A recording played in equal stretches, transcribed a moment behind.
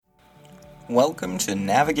Welcome to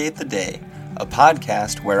Navigate the Day, a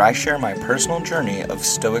podcast where I share my personal journey of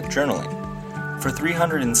Stoic journaling. For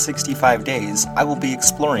 365 days, I will be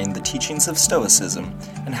exploring the teachings of Stoicism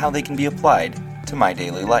and how they can be applied to my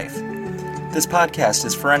daily life. This podcast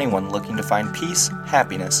is for anyone looking to find peace,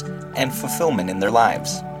 happiness, and fulfillment in their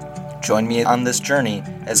lives. Join me on this journey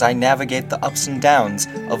as I navigate the ups and downs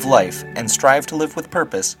of life and strive to live with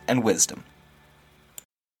purpose and wisdom.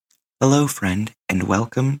 Hello, friend, and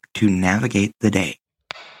welcome to Navigate the Day.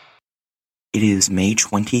 It is May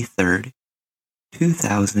 23rd,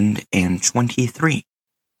 2023.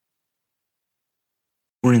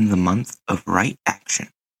 We're in the month of right action,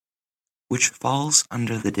 which falls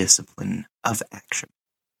under the discipline of action.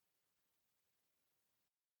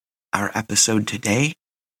 Our episode today,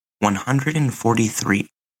 143.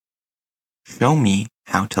 Show me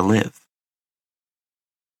how to live.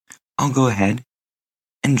 I'll go ahead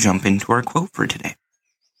and jump into our quote for today.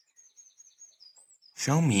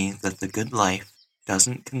 Show me that the good life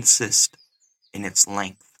doesn't consist in its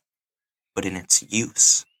length, but in its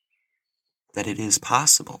use. That it is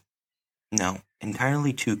possible, no,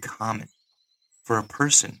 entirely too common, for a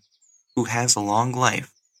person who has a long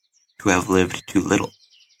life to have lived too little.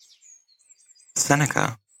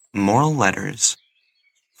 Seneca, Moral Letters,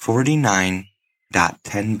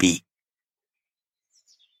 49.10b.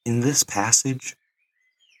 In this passage,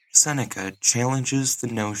 Seneca challenges the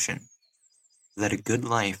notion that a good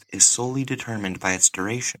life is solely determined by its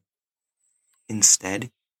duration.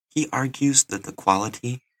 Instead, he argues that the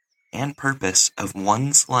quality and purpose of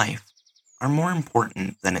one's life are more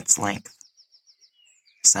important than its length.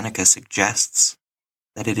 Seneca suggests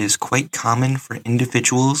that it is quite common for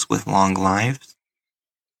individuals with long lives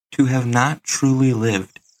to have not truly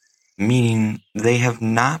lived, meaning they have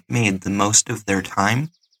not made the most of their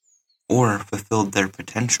time or fulfilled their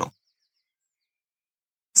potential.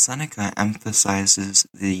 Seneca emphasizes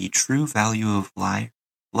the true value of life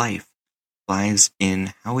lies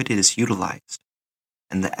in how it is utilized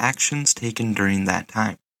and the actions taken during that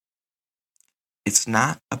time. It's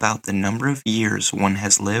not about the number of years one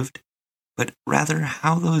has lived, but rather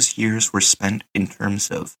how those years were spent in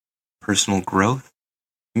terms of personal growth,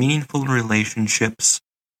 meaningful relationships,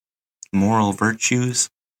 moral virtues,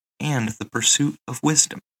 and the pursuit of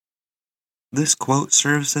wisdom. This quote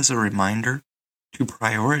serves as a reminder to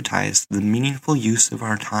prioritize the meaningful use of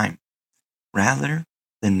our time, rather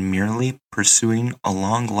than merely pursuing a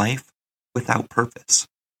long life without purpose.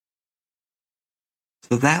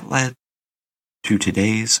 So that led to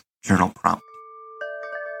today's journal prompt.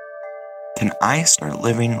 Can I start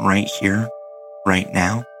living right here, right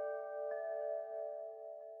now?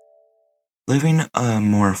 Living a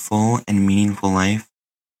more full and meaningful life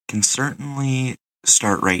can certainly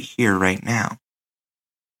start right here, right now.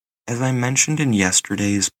 As I mentioned in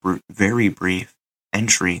yesterday's very brief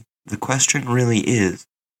entry, the question really is,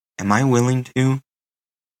 am I willing to,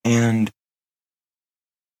 and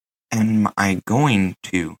am I going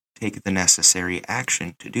to take the necessary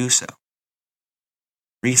action to do so?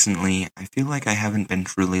 Recently, I feel like I haven't been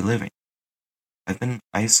truly living. I've been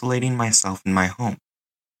isolating myself in my home.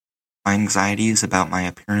 My anxieties about my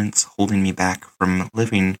appearance holding me back from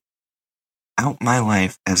living out my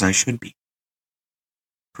life as I should be.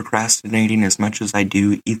 Procrastinating as much as I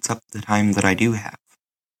do eats up the time that I do have.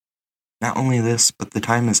 Not only this, but the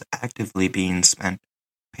time is actively being spent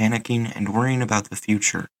panicking and worrying about the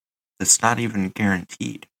future that's not even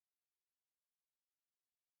guaranteed.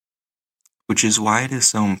 Which is why it is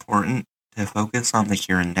so important to focus on the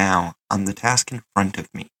here and now, on the task in front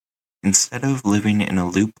of me, instead of living in a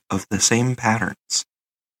loop of the same patterns.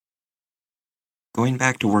 Going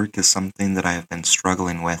back to work is something that I have been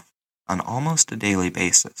struggling with on almost a daily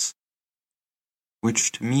basis,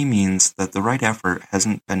 which to me means that the right effort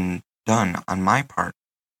hasn't been done on my part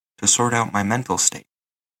to sort out my mental state,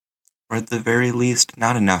 or at the very least,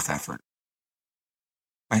 not enough effort.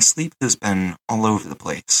 My sleep has been all over the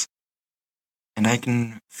place, and I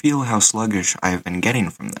can feel how sluggish I have been getting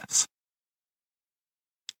from this.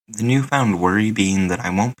 The newfound worry being that I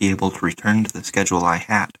won't be able to return to the schedule I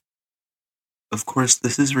had. Of course,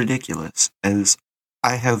 this is ridiculous, as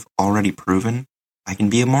I have already proven I can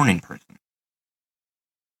be a morning person.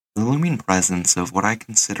 The looming presence of what I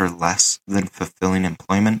consider less than fulfilling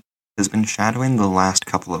employment has been shadowing the last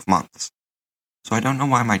couple of months, so I don't know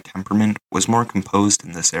why my temperament was more composed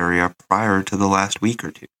in this area prior to the last week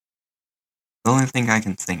or two. The only thing I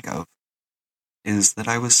can think of is that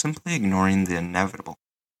I was simply ignoring the inevitable,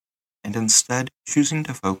 and instead choosing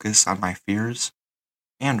to focus on my fears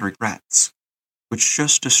and regrets, which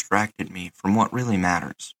just distracted me from what really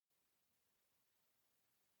matters.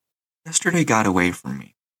 Yesterday got away from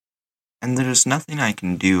me. And there's nothing I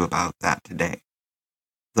can do about that today,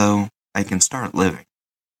 though I can start living.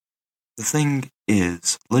 The thing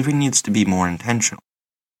is, living needs to be more intentional.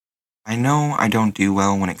 I know I don't do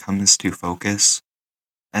well when it comes to focus.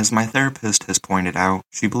 As my therapist has pointed out,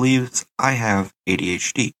 she believes I have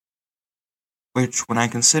ADHD, which, when I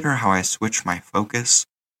consider how I switch my focus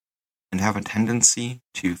and have a tendency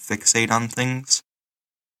to fixate on things,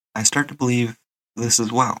 I start to believe this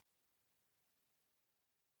as well.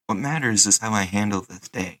 What matters is how I handle this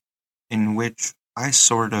day, in which I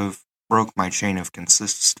sort of broke my chain of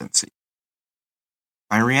consistency.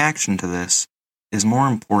 My reaction to this is more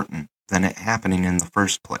important than it happening in the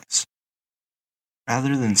first place.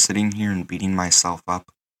 Rather than sitting here and beating myself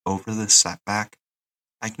up over this setback,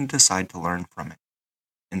 I can decide to learn from it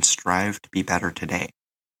and strive to be better today.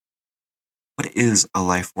 What is a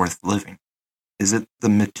life worth living? Is it the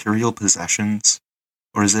material possessions,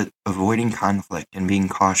 or is it avoiding conflict and being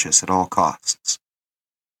cautious at all costs?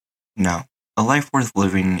 No, a life worth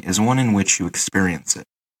living is one in which you experience it,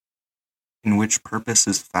 in which purpose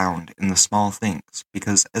is found in the small things,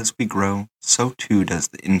 because as we grow, so too does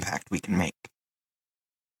the impact we can make.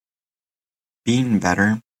 Being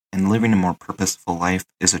better and living a more purposeful life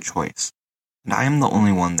is a choice, and I am the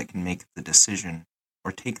only one that can make the decision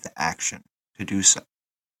or take the action to do so.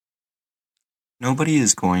 Nobody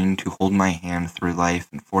is going to hold my hand through life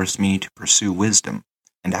and force me to pursue wisdom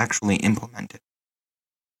and actually implement it.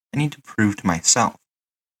 I need to prove to myself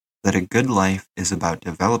that a good life is about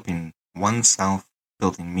developing oneself,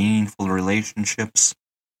 building meaningful relationships,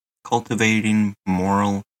 cultivating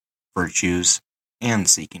moral virtues, and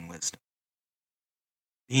seeking wisdom.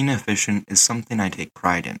 Being efficient is something I take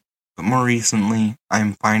pride in, but more recently, I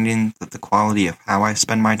am finding that the quality of how I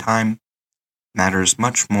spend my time matters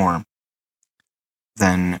much more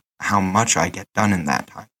than how much I get done in that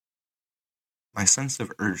time. My sense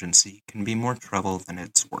of urgency can be more trouble than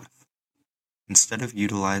it's worth. Instead of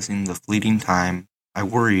utilizing the fleeting time, I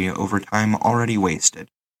worry over time already wasted,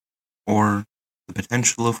 or the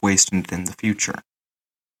potential of wasting it in the future,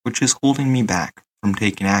 which is holding me back from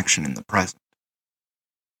taking action in the present.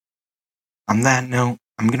 On that note,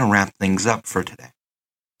 I'm going to wrap things up for today.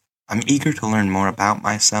 I'm eager to learn more about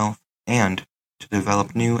myself and to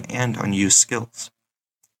develop new and unused skills.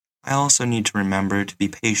 I also need to remember to be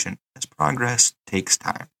patient, as progress takes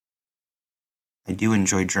time. I do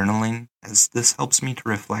enjoy journaling, as this helps me to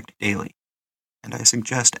reflect daily, and I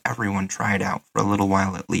suggest everyone try it out for a little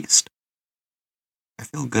while at least. I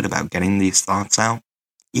feel good about getting these thoughts out,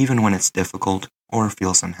 even when it's difficult or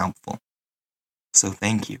feels unhelpful. So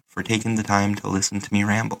thank you for taking the time to listen to me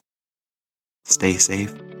ramble. Stay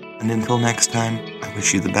safe, and until next time, I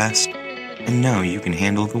wish you the best, and know you can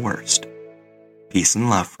handle the worst. Peace and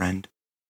love, friend.